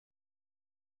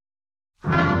The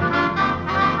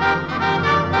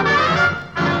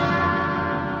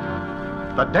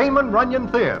Damon Runyon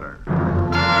Theater.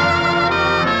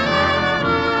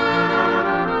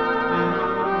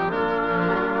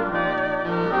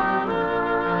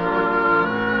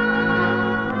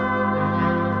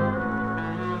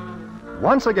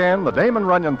 Once again, the Damon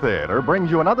Runyon Theater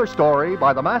brings you another story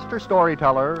by the master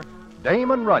storyteller,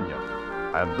 Damon Runyon.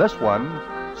 And this one,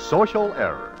 Social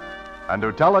Error. And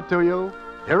to tell it to you,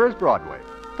 here is Broadway.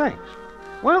 Thanks.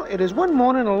 Well, it is one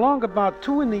morning along about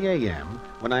 2 a.m.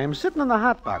 when I am sitting in the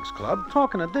Hot Box Club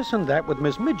talking of this and that with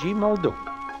Miss Midgie Muldoon.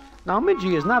 Now,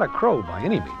 Midgie is not a crow by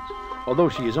any means, although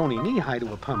she is only knee-high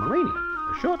to a Pomeranian,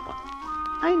 a short one.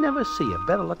 I never see a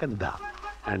better-looking doll,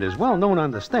 and it is well known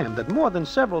on the stand that more than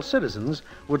several citizens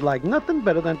would like nothing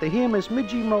better than to hear Miss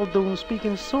Midgie Muldoon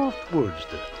speaking soft words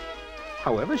to them.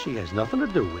 However, she has nothing to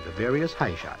do with the various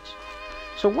high shots.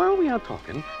 So while we are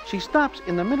talking, she stops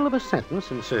in the middle of a sentence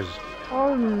and says,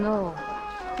 "Oh, no.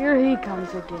 Here he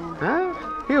comes again." "Huh?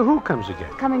 Here who comes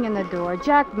again?" Coming in the door,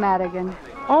 Jack Madigan.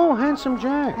 "Oh, Handsome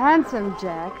Jack." Handsome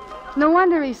Jack. No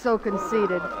wonder he's so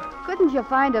conceited. Couldn't you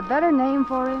find a better name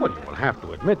for him? Well, you will have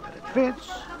to admit that it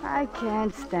fits. I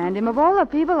can't stand him. Of all the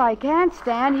people I can't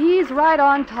stand, he's right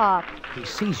on top. He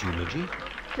sees you, Midgie.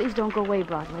 Please don't go away,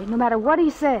 Broadway, no matter what he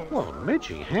says. Well,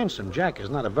 Midgie, Handsome Jack is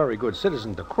not a very good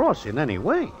citizen to cross in any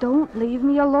way. Don't leave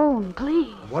me alone,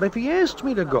 please. What if he asks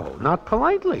me to go? Not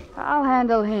politely. I'll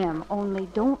handle him, only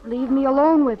don't leave me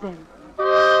alone with him.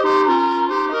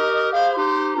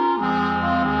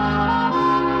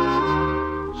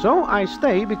 So I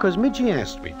stay because Midgie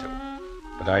asked me to.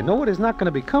 But I know it is not going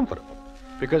to be comfortable,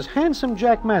 because Handsome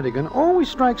Jack Madigan always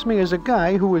strikes me as a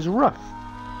guy who is rough.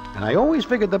 And I always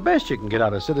figured the best you can get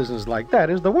out of citizens like that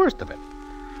is the worst of it.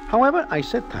 However, I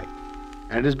sit tight.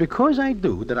 And it is because I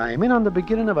do that I am in on the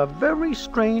beginning of a very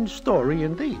strange story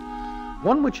indeed.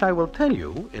 One which I will tell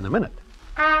you in a minute.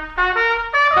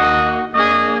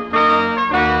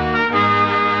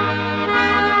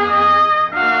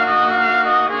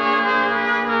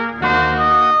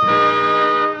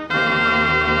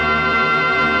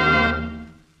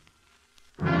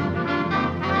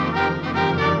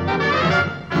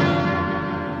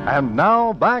 And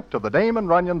now, back to the Damon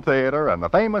Runyon Theater and the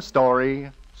famous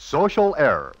story, Social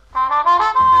Error.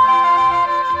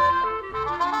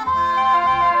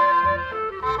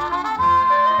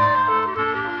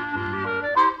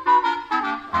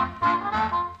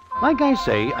 Like I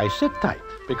say, I sit tight,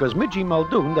 because Midgie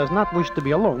Muldoon does not wish to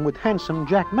be alone with Handsome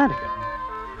Jack Madigan.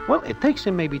 Well, it takes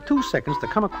him maybe 2 seconds to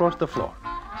come across the floor.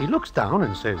 He looks down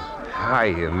and says,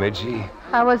 "Hi, Midgie.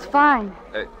 I was fine.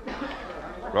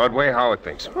 Broadway, how are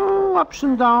things?" "Oh, ups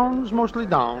and downs, mostly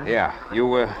down." Yeah,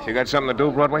 you got something to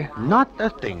do, Broadway? "Not a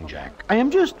thing, Jack. I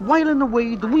am just whiling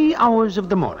away the wee hours of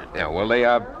the morning." Yeah, well, they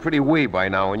are pretty wee by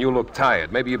now, and you look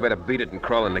tired. Maybe you better beat it and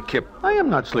crawl in the kip. "I am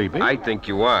not sleeping." I think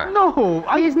you are. "No,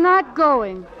 He's not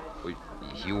going.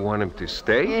 You want him to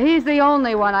stay? He's the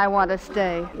only one I want to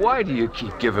stay. Why do you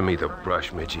keep giving me the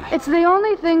brush, Midgie? It's the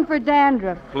only thing for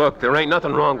dandruff. Look, there ain't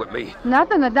nothing wrong with me.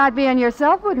 Nothing that not being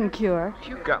yourself wouldn't cure.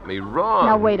 You got me wrong.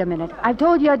 Now, wait a minute. I've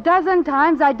told you a dozen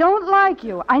times I don't like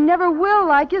you. I never will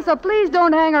like you, so please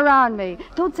don't hang around me.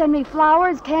 Don't send me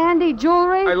flowers, candy,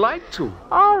 jewelry. I like to.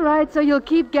 All right, so you'll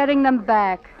keep getting them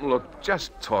back. Look,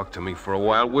 just talk to me for a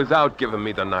while without giving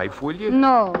me the knife, will you?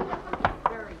 No.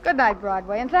 Good night,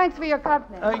 Broadway, and thanks for your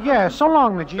company. Yeah, so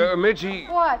long, Midgie. Midgie,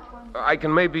 What? I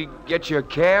can maybe get you a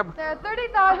cab? There are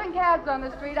 30,000 cabs on the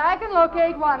street. I can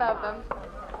locate one of them.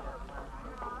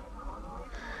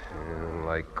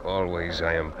 Like always,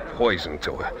 I am poison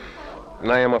to her.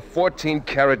 And I am a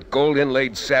 14-karat gold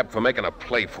inlaid sap for making a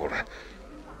playful.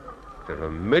 There are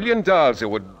 $1 million that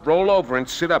would roll over and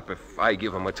sit up if I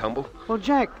give him a tumble. Well,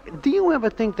 Jack, do you ever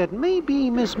think that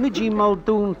maybe Miss Midgie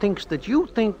Muldoon thinks that you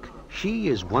think she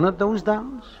is one of those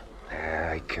dolls?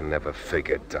 I can never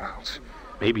figure dolls.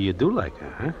 Maybe you do like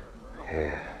her,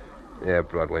 huh? Yeah,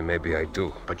 Broadway, maybe I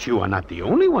do. But you are not the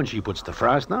only one she puts the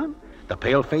frost on. The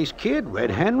pale-faced kid,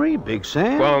 Red Henry, Big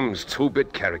Sam. Bums,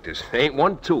 2-bit characters. Ain't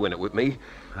 1 2 in it with me.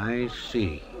 I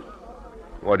see.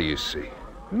 What do you see?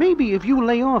 Maybe if you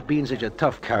lay off being such a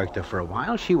tough character for a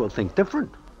while, she will think different.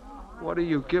 What are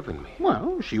you giving me?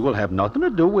 Well, she will have nothing to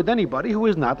do with anybody who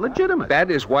is not legitimate.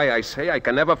 That is why I say I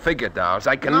can never figure dolls.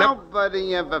 I can never...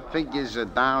 Nobody ever figures a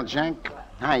doll, Jack.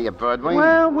 Hiya, Broadway.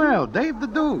 Well, Dave the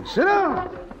Dude, sit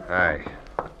down. Hi.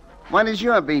 What is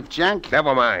your beef, Jack?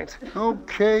 Never mind.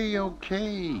 Okay.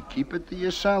 Keep it to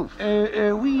yourself.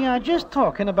 We are just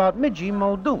talking about Midgie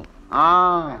Muldoon.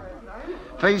 Ah.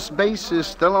 First base is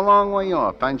still a long way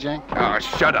off, huh, Jack? Oh,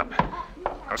 shut up.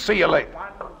 I'll see you later.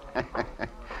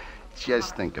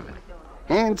 Just think of it.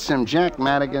 Handsome Jack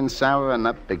Madigan souring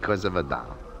up because of a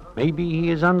doll. Maybe he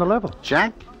is on the level.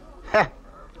 Jack? Heh,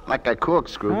 like a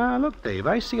corkscrew. Look, Dave,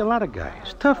 I see a lot of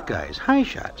guys. Tough guys, high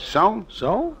shots. So?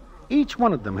 So? Each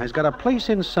one of them has got a place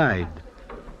inside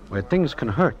where things can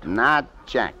hurt. Not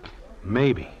Jack.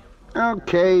 Maybe.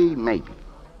 Okay, maybe.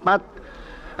 But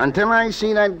until I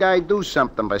see that guy do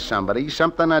something for somebody,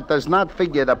 something that does not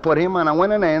figure to put him on a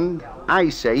winning end, I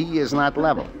say he is not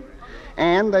level.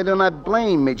 And I do not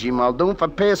blame Midgie Muldoon for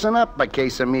passing up a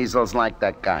case of measles like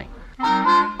that guy.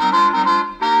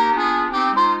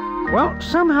 Well,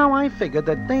 somehow I figured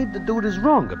that Dave the Dude is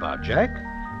wrong about Jack,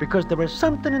 because there is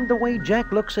something in the way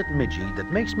Jack looks at Midgie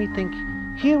that makes me think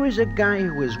here is a guy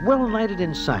who is well lighted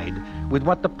inside with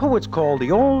what the poets call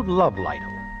the old love light.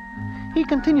 He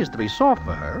continues to be soft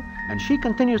for her, and she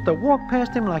continues to walk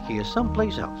past him like he is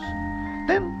someplace else.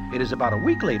 Then, it is about a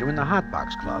week later in the Hot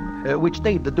Box Club, which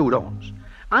Dave the Dude owns.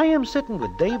 I am sitting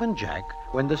with Dave and Jack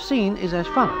when the scene is as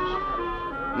follows.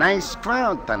 Nice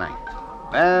crowd tonight.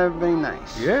 Very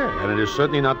nice. Yeah, and it is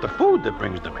certainly not the food that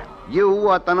brings them in. You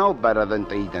ought to know better than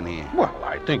to eat in here. Well,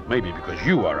 I think maybe because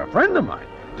you are a friend of mine.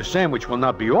 The sandwich will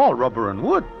not be all rubber and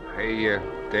wood. Hey,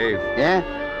 Dave. Yeah?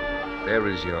 There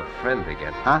is your friend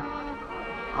again. Huh?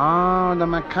 Oh, the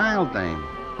Mikhail dame.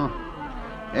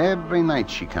 Every night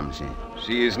she comes in.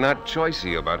 She is not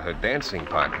choicy about her dancing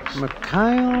partners.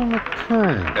 Mikhail.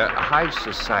 High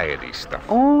society stuff.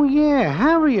 Oh, yeah,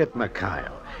 Harriet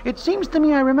Mikhail. It seems to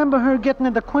me I remember her getting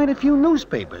into quite a few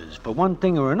newspapers for one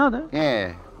thing or another.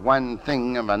 Yeah, one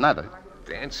thing of another.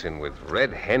 Dancing with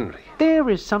Red Henry. There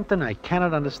is something I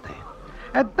cannot understand.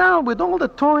 A doll with all the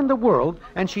toy in the world,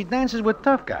 and she dances with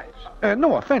tough guys.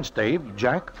 No offense, Dave,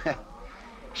 Jack.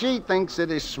 She thinks it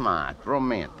is smart,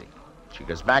 romantic. She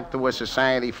goes back to her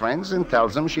society friends and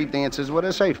tells them she dances with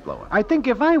a safe blower. I think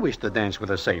if I wish to dance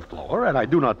with a safe blower, and I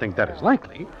do not think that is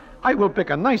likely, I will pick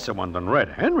a nicer one than Red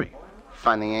Henry.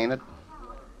 Funny, ain't it?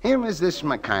 Here is this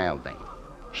Mikhail dame.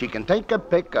 She can take a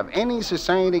pick of any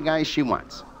society guy she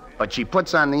wants, but she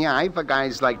puts on the eye for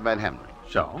guys like Red Henry.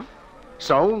 So,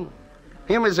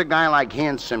 here is a guy like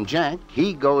Handsome Jack.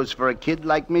 He goes for a kid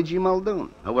like Midgie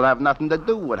Muldoon, who will have nothing to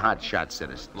do with hotshot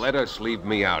citizens. Let us leave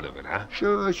me out of it, huh?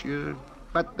 Sure.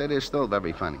 But it is still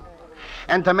very funny.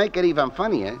 And to make it even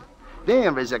funnier,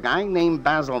 there is a guy named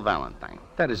Basil Valentine.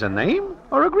 That is a name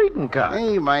or a greeting card?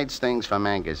 He writes things for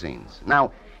magazines.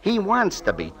 Now, he wants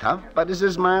to be tough, but is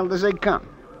as mild as they come.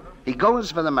 He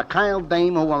goes for the Mikhail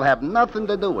dame who will have nothing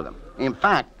to do with him. In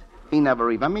fact, he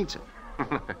never even meets her.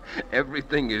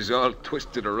 Everything is all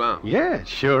twisted around. Yeah, it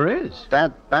sure is.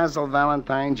 That Basil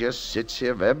Valentine just sits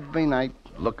here every night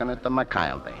looking at the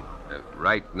Mikhail dame.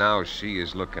 Right now, she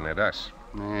is looking at us.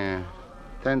 Yeah,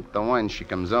 10-1 she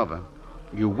comes over.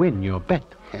 You win your bet.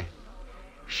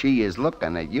 She is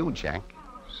looking at you, Jack.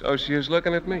 So she is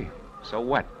looking at me. So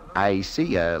what? I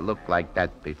see her look like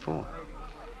that before.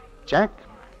 Jack,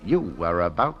 you are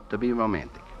about to be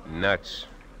romantic. Nuts.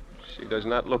 She does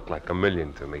not look like a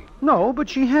million to me. No, but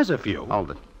she has a few.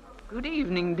 Hold it. Good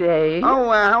evening, Dave. Oh,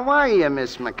 how are you,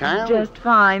 Miss Mikhail? Just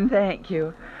fine, thank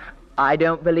you. I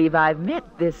don't believe I've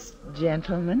met this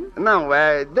gentleman.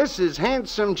 No, this is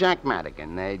Handsome Jack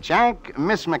Madigan. Jack,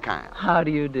 Miss Mikhail. How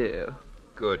do you do?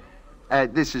 Good.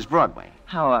 This is Broadway.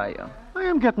 How are you? I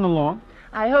am getting along.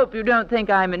 I hope you don't think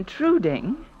I'm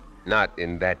intruding. Not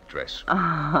in that dress.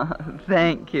 Ah,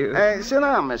 thank you. Sit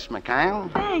down, Miss Mikhail.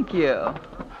 Thank you.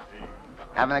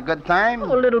 Having a good time?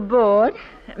 Oh, a little bored.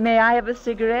 May I have a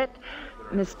cigarette,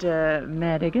 Mr.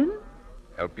 Madigan?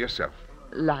 Help yourself.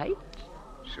 Light?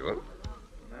 Sure.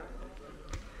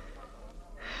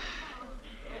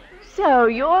 So,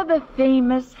 you're the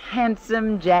famous,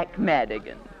 handsome Jack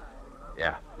Madigan.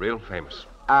 Yeah, real famous.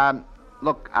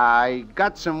 Look, I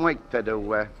got some work to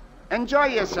do. Enjoy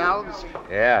yourselves.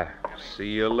 Yeah. See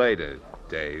you later,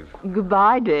 Dave.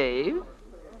 Goodbye, Dave.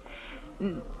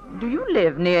 Do you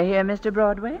live near here, Mr.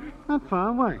 Broadway? Not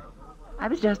far. Why? I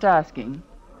was just asking.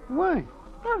 Why?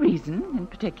 No reason in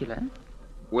particular.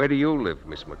 Where do you live,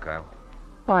 Miss Mikhail?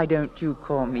 Why don't you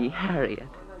call me Harriet?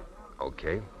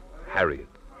 Okay. Harriet.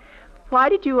 Why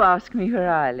did you ask me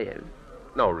where I live?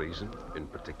 No reason in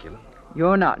particular.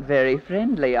 You're not very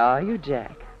friendly, are you,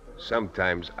 Jack?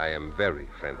 Sometimes I am very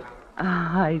friendly.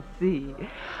 Ah, I see.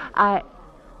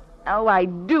 I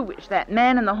do wish that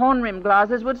man in the horn-rimmed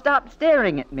glasses would stop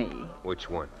staring at me. Which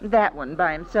one? That one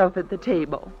by himself at the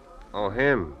table. Oh,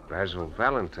 him. Basil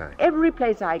Valentine. Every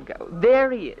place I go, there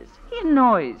he is. He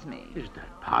annoys me. Is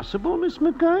that possible, Miss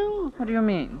Mikhail? What do you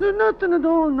mean? Nothing at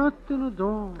all, nothing at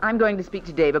all. I'm going to speak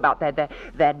to Dave about that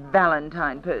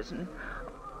Valentine person.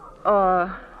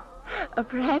 Or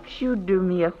perhaps you'd do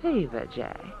me a favor,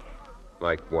 Jack.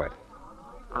 Like what?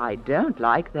 I don't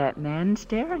like that man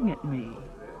staring at me.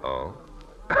 Oh?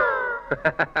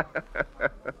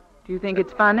 Do you think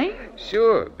it's funny?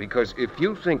 Sure, because if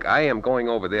you think I am going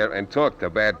over there and talk to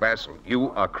Bad Basil,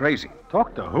 you are crazy.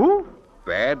 Talk to who?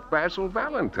 Bad Basil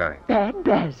Valentine. Bad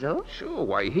Basil? Sure,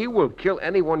 why, he will kill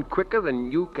anyone quicker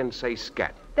than you can say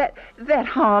scat. That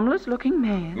harmless-looking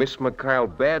man. Miss McKyle,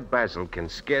 Bad Basil can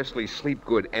scarcely sleep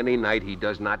good any night he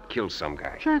does not kill some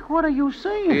guy. Jack, what are you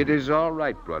saying? It is all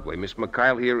right, Broadway. Miss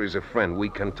McKyle here is a friend. We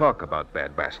can talk about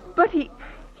Bad Basil. But he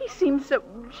seems so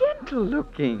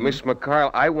gentle-looking. Miss McKyle,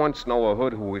 I once know a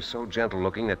hood who is so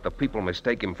gentle-looking that the people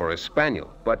mistake him for a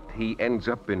spaniel, but he ends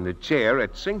up in the chair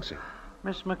at Sing Sing.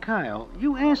 Miss McKyle,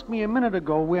 you asked me a minute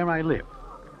ago where I live.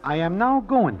 I am now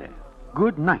going there.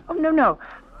 Good night. Oh, no.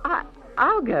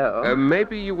 I'll go.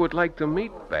 Maybe you would like to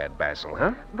meet Bad Basil,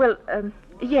 huh? Well,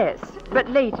 yes, but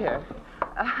later.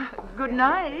 Good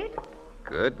night.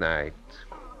 Good night.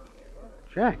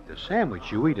 Jack, the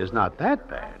sandwich you eat is not that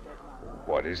bad.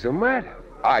 What is the matter?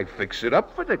 I fix it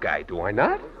up for the guy, do I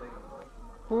not?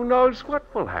 Who knows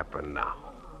what will happen now?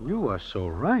 You are so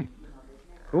right.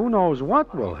 Who knows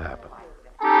what will happen?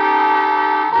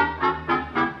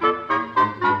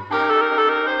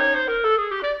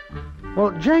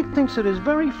 Well, Jack thinks it is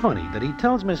very funny that he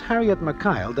tells Miss Harriet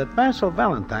McKyle that Basil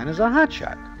Valentine is a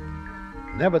hotshot.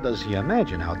 Never does he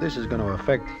imagine how this is going to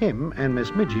affect him and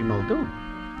Miss Midgie Muldoon.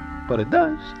 But it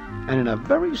does, and in a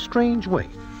very strange way.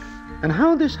 And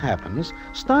how this happens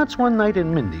starts one night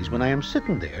in Mindy's when I am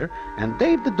sitting there, and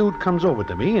Dave the Dude comes over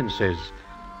to me and says,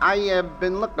 I have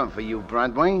been looking for you,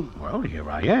 Broadway. Well,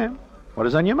 here I am. What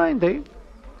is on your mind, Dave?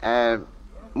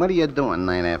 What are you doing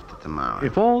night after tomorrow?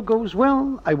 If all goes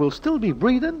well, I will still be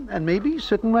breathing and maybe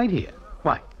sitting right here.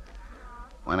 Why?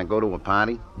 Want to go to a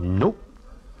party? Nope.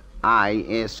 I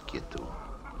ask you to.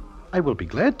 I will be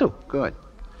glad to. Good.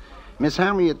 Miss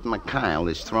Harriet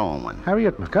McKyle is throwing one.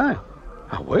 Harriet McKyle?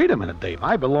 Now, wait a minute, Dave.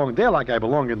 I belong there like I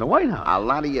belong in the White House. A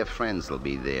lot of your friends will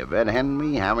be there. Red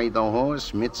Henry, Harry the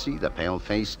Horse, Mitzi, the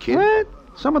pale-faced kid. What?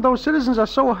 Some of those citizens are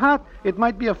so hot, it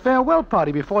might be a farewell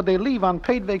party before they leave on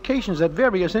paid vacations at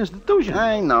various institutions.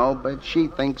 I know, but she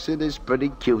thinks it is pretty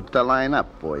cute to line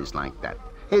up boys like that.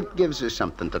 It gives her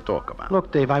something to talk about.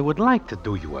 Look, Dave, I would like to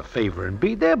do you a favor and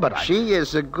be there, but She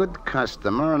is a good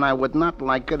customer, and I would not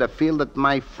like her to feel that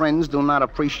my friends do not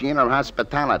appreciate her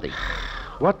hospitality.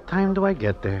 What time do I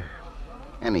get there?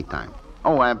 Anytime.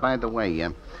 Oh, by the way,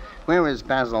 where is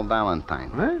Basil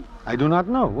Valentine? What? I do not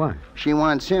know. Why? She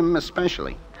wants him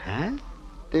especially. Huh?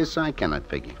 This I cannot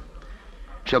figure.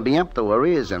 She'll be up to her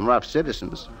ears in rough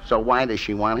citizens, so why does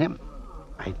she want him?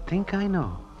 I think I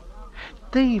know.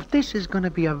 Dave, this is going to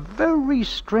be a very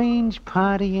strange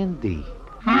party indeed.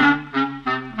 And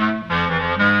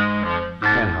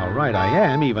how right I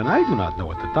am, even I do not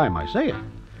know at the time I say it.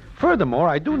 Furthermore,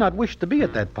 I do not wish to be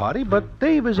at that party, but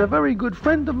Dave is a very good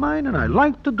friend of mine, and I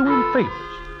like to do him favors,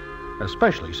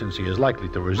 especially since he is likely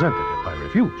to resent it if I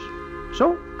refuse.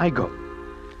 So I go.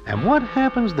 And what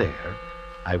happens there,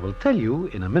 I will tell you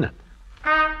in a minute.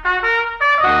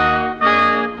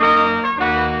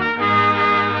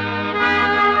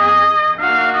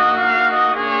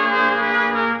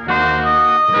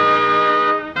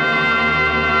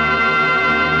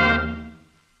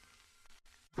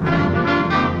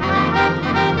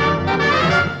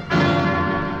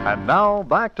 And now,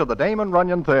 back to the Damon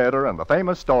Runyon Theater and the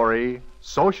famous story,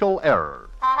 Social Error.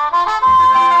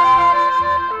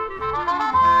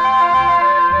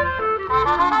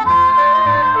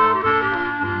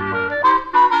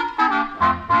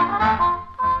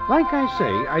 Like I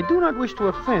say, I do not wish to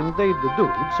offend Dave the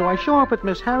Dude, so I show up at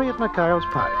Miss Harriet McKyle's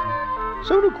party.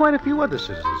 So do quite a few other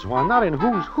citizens who are not in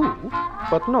who's who,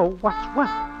 but know what's what,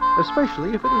 especially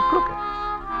if it is crooked.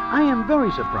 I am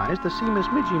very surprised to see Miss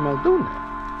Midgie Muldoon there.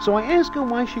 So I ask her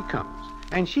why she comes,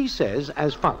 and she says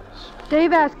as follows.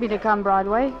 Dave asked me to come,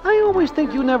 Broadway. I always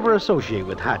think you never associate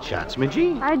with hotshots,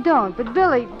 Midgie. I don't, but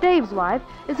Billy, Dave's wife,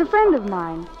 is a friend of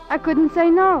mine. I couldn't say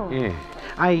no. Yeah.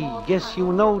 I guess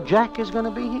you know Jack is going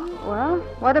to be here? Well,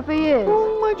 what if he is?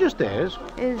 Oh, I just asked.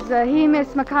 Is he Miss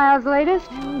McKyle's latest?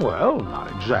 Well,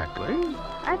 not exactly.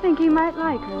 I think he might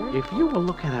like her. If you will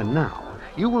look at her now,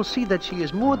 you will see that she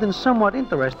is more than somewhat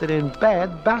interested in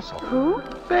Bad Basil. Who?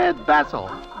 Bad Basil.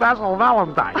 Basil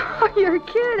Valentine. Oh, you're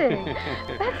kidding.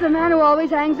 That's the man who always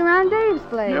hangs around Dave's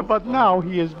place. Yeah, but now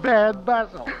he is Bad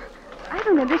Basil. I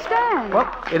don't understand.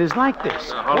 Well, it is like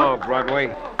this. Hello,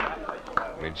 Broadway.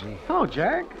 Midgie. Hello,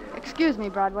 Jack. Excuse me,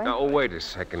 Broadway. Oh, wait a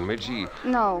second, Midgie.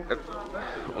 No.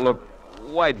 Look,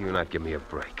 why do you not give me a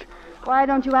break? Why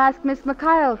don't you ask Miss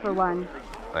McKyle for one?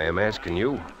 I am asking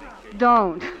you.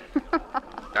 Don't.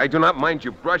 I do not mind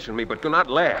you brushing me, but do not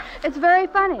laugh. It's very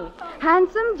funny.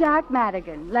 Handsome Jack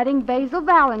Madigan letting Basil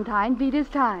Valentine beat his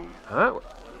time. Huh?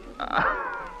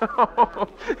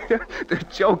 The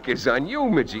joke is on you,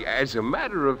 Midgie. As a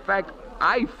matter of fact,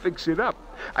 I fix it up.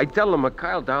 I tell the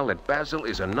Mikhail doll that Basil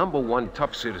is a #1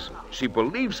 tough citizen. She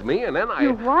believes me, and then I...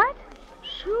 You what?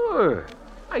 Sure.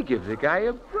 I give the guy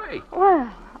a break.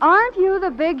 Well, aren't you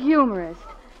the big humorist?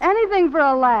 Anything for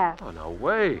a laugh. Oh, no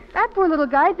way. That poor little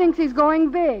guy thinks he's going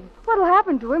big. What'll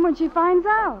happen to him when she finds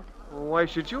out? Why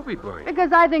should you be burned?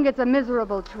 Because I think it's a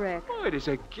miserable trick. Oh, it is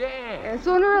a gag.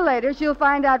 Sooner or later, she'll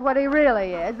find out what he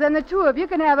really is. Then the two of you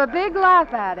can have a big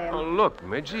laugh at him. Oh, look,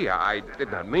 Midgie, I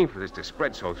did not mean for this to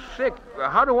spread so thick.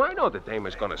 How do I know that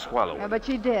Damon's going to swallow it? But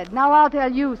she did. Now I'll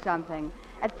tell you something.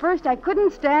 At first, I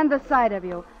couldn't stand the sight of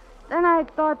you. Then I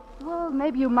thought, well,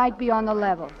 maybe you might be on the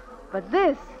level. But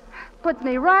this puts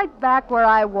me right back where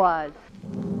I was.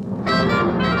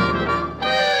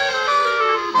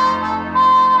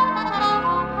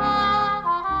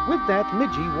 With that,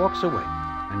 Midgie walks away,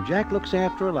 and Jack looks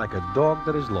after her like a dog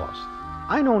that is lost.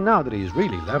 I know now that he's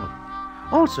really level.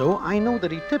 Also, I know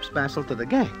that he tips Basil to the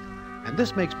gang, and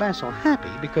this makes Basil happy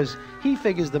because he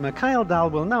figures the Mikhail doll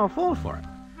will now fall for him.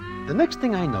 The next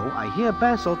thing I know, I hear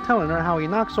Basil telling her how he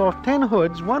knocks off 10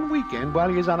 hoods one weekend while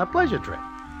he is on a pleasure trip,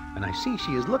 and I see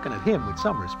she is looking at him with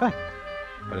some respect.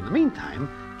 But in the meantime,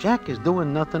 Jack is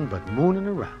doing nothing but mooning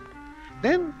around.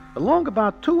 Then, along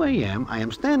about 2 a.m., I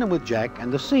am standing with Jack,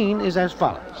 and the scene is as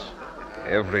follows.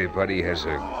 Everybody has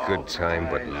a good time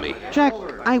but me. Jack,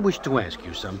 I wish to ask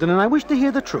you something, and I wish to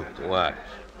hear the truth. What?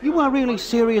 You are really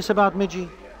serious about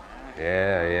Midgie?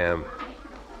 Yeah, I am.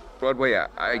 Broadway,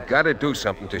 I gotta do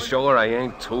something to show her I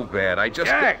ain't too bad. I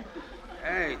just... Jack!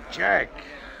 Hey, Jack.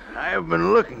 I have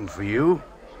been looking for you.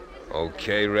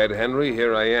 Okay, Red Henry,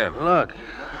 here I am. Look,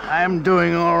 I'm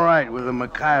doing all right with the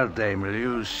Mikhail dame. Will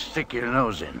you stick your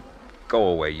nose in? Go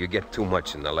away. You get too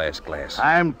much in the last glass.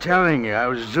 I'm telling you, I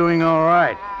was doing all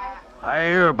right. I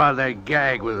hear about that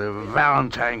gag with the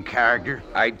Valentine character.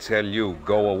 I tell you,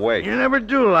 go away. You never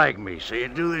do like me, so you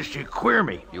do this, you queer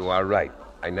me. You are right.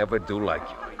 I never do like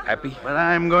you. Happy? But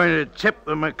I'm going to tip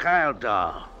the Mikhail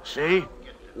doll. See?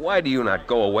 Why do you not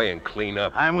go away and clean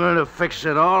up? I'm going to fix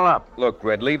it all up. Look,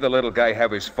 Red, leave the little guy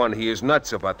have his fun. He is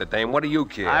nuts about the dame. What do you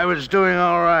care? I was doing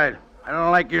all right. I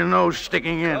don't like your nose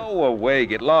sticking in. Go away.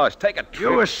 Get lost. Take a trip.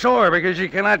 You were sore because you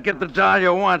cannot get the doll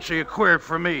you want, so you queered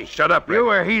for me. Shut up, Red. You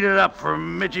were heated up for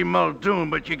Midgie Muldoon,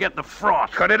 but you get the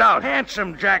froth. Cut it out.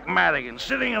 Handsome Jack Madigan,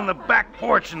 sitting on the back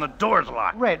porch and the door's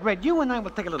locked. Red, you and I will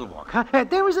take a little walk, huh?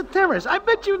 There is a terrace. I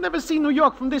bet you've never seen New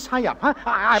York from this high up, huh?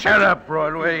 Shut up,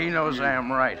 Broadway. He knows I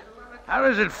am right. How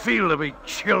does it feel to be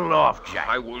chilled off, Jack?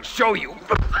 I will show you.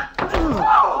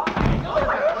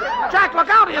 Jack, look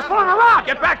out! He is pulling a rod!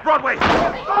 Get back, Broadway.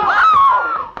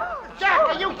 Jack,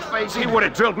 are you crazy? He would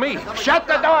have drilled me. Shut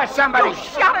the door, somebody. You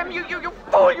shot him, you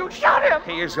fool! You shot him!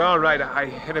 He is all right. I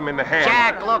hit him in the hand.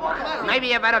 Jack, look, maybe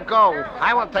you better go.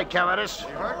 I will take care of this.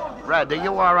 Red, are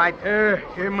you all right?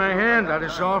 Give my hand, that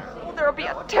is all. There'll be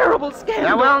a terrible scandal.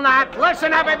 There will not.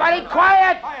 Listen, everybody,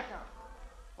 quiet!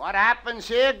 What happens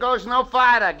here goes no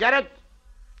farther. Get it?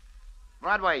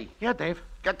 Broadway, Yeah, Dave.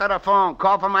 get to the phone.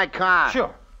 Call for my car.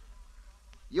 Sure.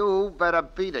 You better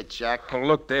beat it, Jack. Oh,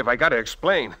 look, Dave, I gotta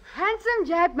explain. Handsome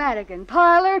Jack Madigan,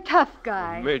 parlor tough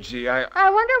guy. Midgie, I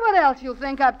wonder what else you'll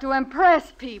think up to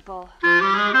impress people.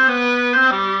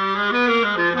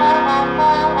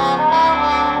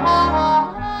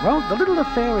 Well, the little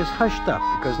affair is hushed up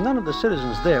because none of the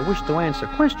citizens there wish to answer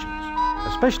questions,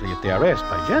 especially if they are asked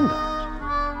by gendarmes.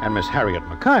 And Miss Harriet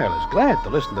Mikhail is glad to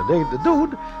listen to Dave the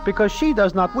Dude because she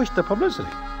does not wish the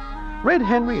publicity. Red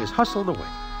Henry is hustled away,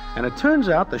 and it turns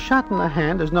out the shot in the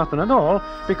hand is nothing at all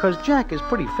because Jack is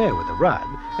pretty fair with the rod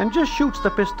and just shoots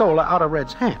the pistola out of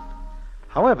Red's hand.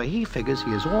 However, he figures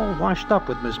he is all washed up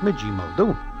with Miss Midgie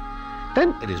Muldoon.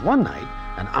 Then it is one night,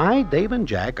 and I, Dave, and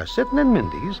Jack are sitting in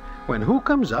Mindy's when who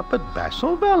comes up but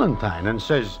Basil Valentine and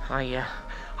says,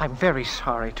 I'm very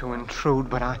sorry to intrude,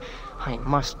 but I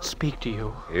must speak to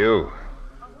you. You?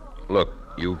 Look,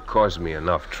 you caused me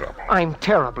enough trouble. I'm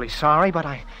terribly sorry, but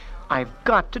I've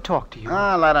got to talk to you.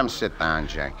 Let him sit down,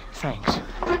 Jack. Thanks.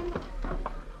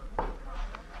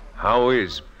 How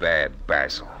is bad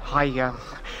Basil?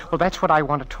 Well, that's what I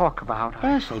want to talk about.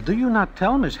 Basil, do you not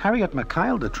tell Miss Harriet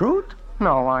Mikhail the truth?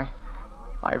 No,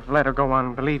 I've let her go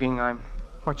on believing I'm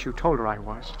what you told her I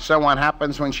was. So what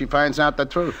happens when she finds out the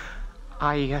truth?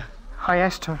 I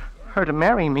asked her to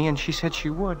marry me, and she said she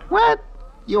would. What?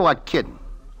 You are kidding.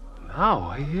 Now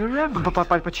I hear everything.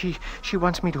 But she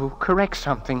wants me to correct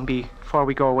something before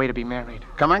we go away to be married.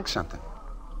 Correct something.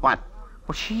 What?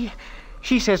 Well, she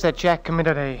She says that Jack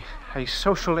committed a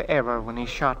social error when he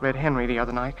shot Red Henry the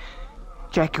other night.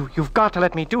 Jack, you've got to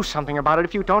let me do something about it.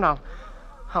 If you don't, I'll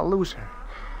lose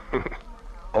her.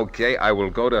 Okay, I will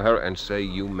go to her and say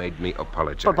you made me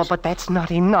apologize. But that's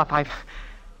not enough. I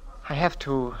have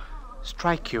to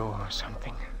strike you or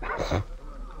something.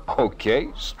 Okay,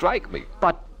 strike me.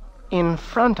 But in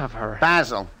front of her.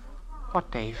 Basil, What,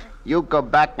 Dave? you go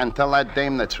back and tell that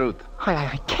dame the truth.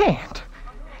 I can't.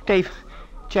 Dave,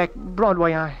 Jack,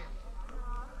 Broadway, I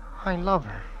love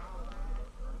her.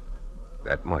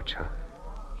 That much, huh?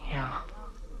 Yeah.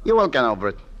 You will get over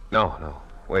it. No.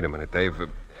 Wait a minute, Dave.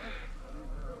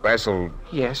 Basil,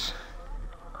 Yes.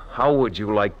 how would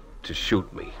you like to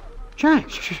shoot me? Jack.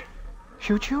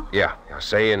 Shoot you? Yeah,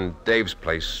 say in Dave's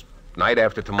place, night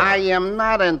after tomorrow. I am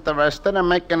not interested in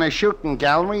making a shooting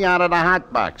gallery out of the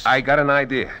hot box. I got an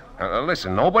idea.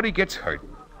 Listen, nobody gets hurt.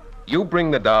 You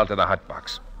bring the doll to the hot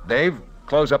box. Dave,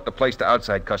 close up the place to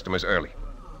outside customers early.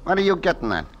 What are you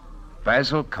getting at?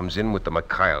 Basil comes in with the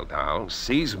Mikhail doll,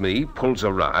 sees me, pulls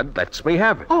a rod, lets me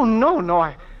have it. Oh,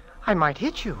 no, I might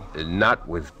hit you. Not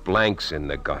with blanks in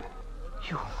the gun.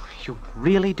 You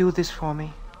really do this for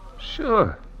me?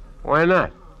 Sure. Why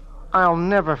not? I'll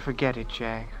never forget it,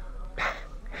 Jack.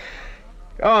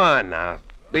 Go on now.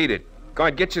 Beat it. Go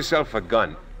on, get yourself a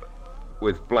gun.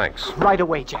 With blanks. Right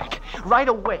away, Jack. Right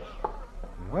away.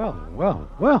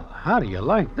 Well, how do you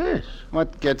like this?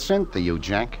 What gets into you,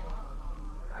 Jack?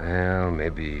 Well,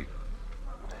 maybe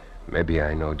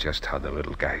I know just how the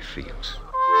little guy feels.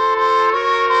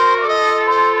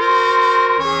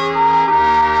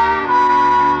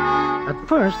 At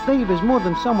first, Dave is more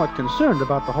than somewhat concerned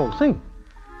about the whole thing.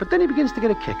 But then he begins to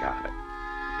get a kick out of it.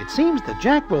 It seems that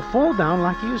Jack will fall down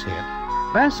like he is hit,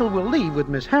 Basil will leave with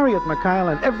Miss Harriet Mikhail,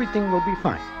 and everything will be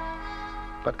fine.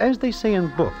 But as they say in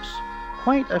books,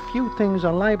 quite a few things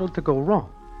are liable to go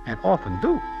wrong, and often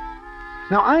do.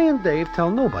 Now, I and Dave tell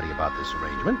nobody about this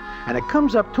arrangement, and it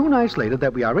comes up 2 nights later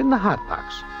that we are in the hot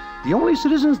box. The only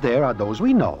citizens there are those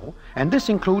we know, and this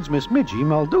includes Miss Midgie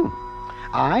Muldoon.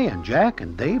 I and Jack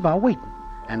and Dave are waiting,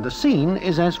 and the scene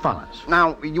is as follows.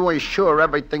 Now, you are sure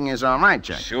everything is all right,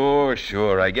 Jack?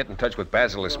 Sure. I get in touch with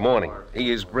Basil this morning.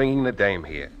 He is bringing the dame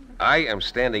here. I am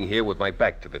standing here with my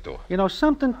back to the door. You know,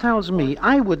 something tells me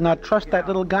I would not trust that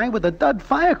little guy with a dud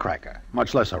firecracker,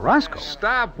 much less a Roscoe.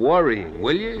 Stop worrying,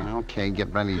 will you? Okay,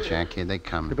 get ready, Jack. Here they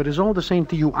come. If it is all the same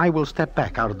to you, I will step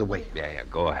back out of the way. Yeah,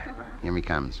 go ahead. Here he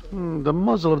comes. The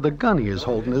muzzle of the gun he is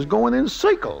holding is going in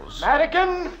circles.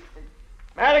 Madigan!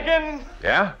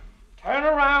 Yeah? Turn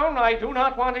around. I do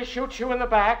not want to shoot you in the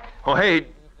back. Oh, hey,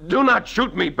 do not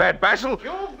shoot me, Bad Basil.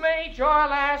 You've made your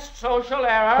last social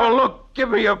error. Oh, look, give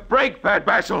me a break, Bad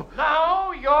Basil.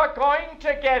 Now you're going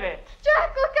to get it.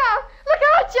 Jack, look out! Look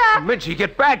out, Jack! Midgie,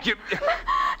 get back. You...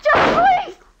 Jack,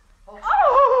 please!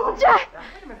 Oh, Jack!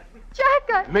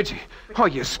 Jack, Midgie, oh,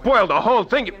 you spoiled the whole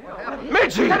thing.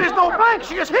 Midgie! That is no blank.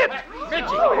 She is hit.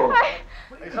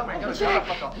 Jack,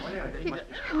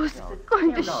 he was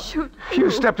going to shoot you.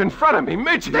 You stepped in front of me,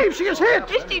 Midgie. Dave, she is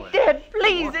hit. Is she dead?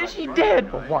 Please, is she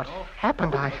dead? What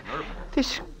happened?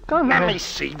 This gun... Let me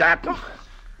see that.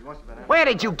 Where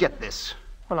did you get this?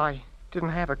 Well, I didn't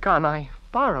have a gun. I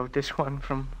borrowed this one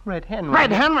from Red Henry.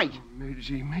 Red Henry?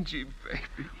 Midgie,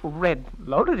 baby. Well, Red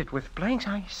loaded it with blanks.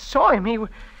 I saw him.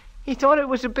 He thought it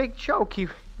was a big joke. He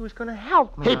was going to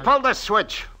help me. He pulled the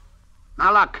switch.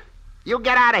 Now, look. You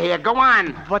get out of here. Go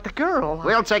on. But the girl...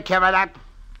 We'll take care of that.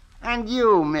 And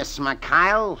you, Miss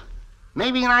Mikhail.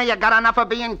 Maybe now you got enough of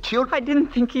being cute. I didn't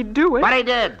think he'd do it. But he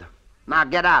did. Now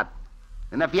get out.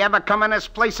 And if you ever come in this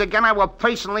place again, I will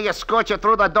personally escort you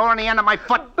through the door on the end of my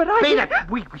foot. But I... Beat it.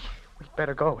 We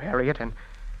better go, Harriet, and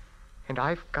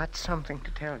I've got something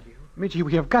to tell you. Midgie,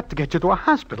 we have got to get you to a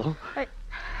hospital.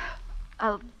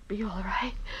 I'll be all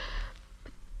right.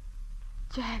 But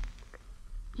Jack,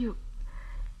 you're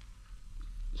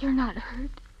not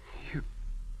hurt.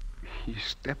 You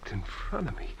stepped in front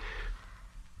of me.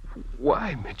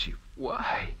 Why, Midgie?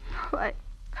 Why? I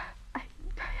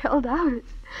held out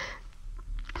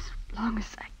as long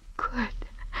as I could.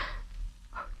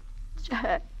 Oh,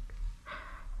 Jack.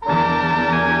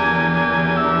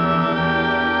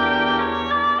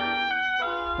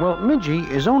 Well, Midgie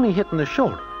is only hit in the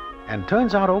shoulder and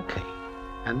turns out okay.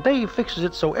 And Dave fixes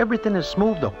it so everything is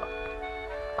smoothed over.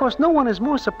 Of course, no one is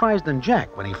more surprised than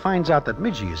Jack when he finds out that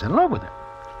Midgie is in love with him.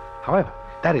 However,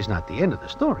 that is not the end of the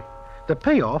story. The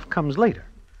payoff comes later.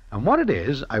 And what it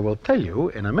is, I will tell you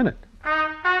in a minute.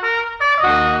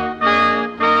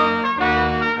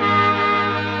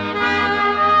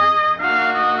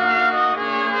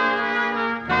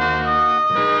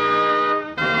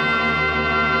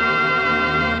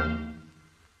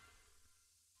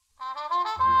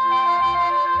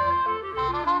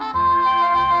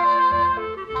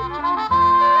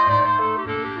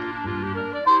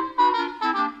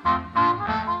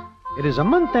 It is a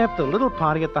month after a little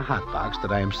party at the Hot Box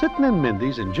that I am sitting in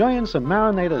Mindy's enjoying some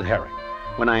marinated herring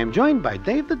when I am joined by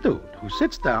Dave the Dude, who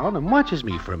sits down and watches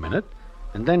me for a minute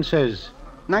and then says,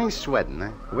 Nice wedding, huh?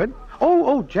 What?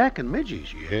 Oh, Jack and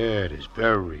Midgie's. Yeah, it is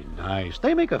very nice.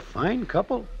 They make a fine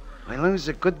couple. Well, who's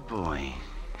a good boy?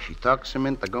 She talks him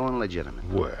into going legitimate.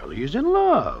 Well, he's in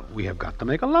love. We have got to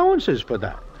make allowances for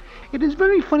that. It is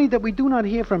very funny that we do not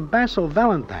hear from Basil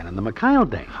Valentine and the Mikhail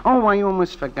dame. Oh, I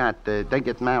almost forgot. They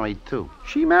get married, too.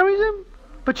 She marries him?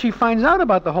 But she finds out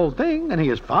about the whole thing, and he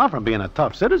is far from being a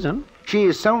tough citizen. She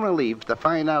is so relieved to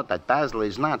find out that Basil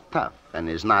is not tough and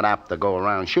is not apt to go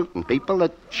around shooting people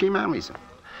that she marries him.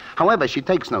 However, she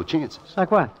takes no chances.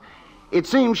 Like what? It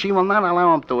seems she will not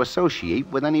allow him to associate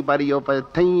with anybody over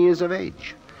 10 years of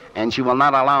age. And she will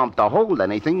not allow him to hold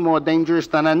anything more dangerous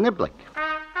than a niblick.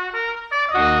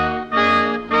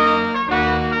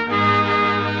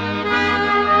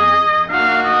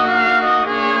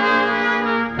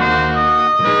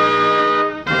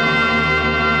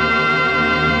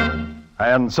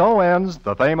 And so ends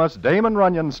the famous Damon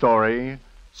Runyon story,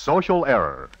 Social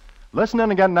Error. Listen in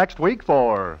again next week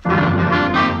for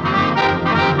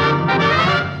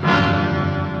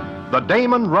the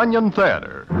Damon Runyon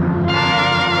Theater.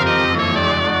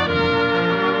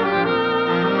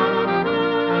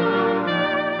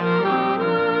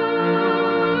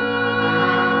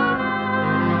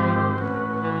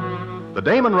 The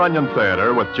Damon Runyon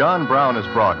Theater, with John Brown as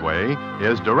Broadway,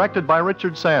 is directed by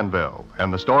Richard Sandville,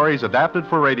 and the story is adapted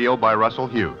for radio by Russell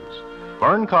Hughes.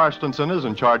 Vern Karstensen is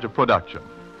in charge of production.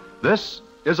 This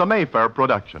is a Mayfair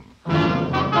production.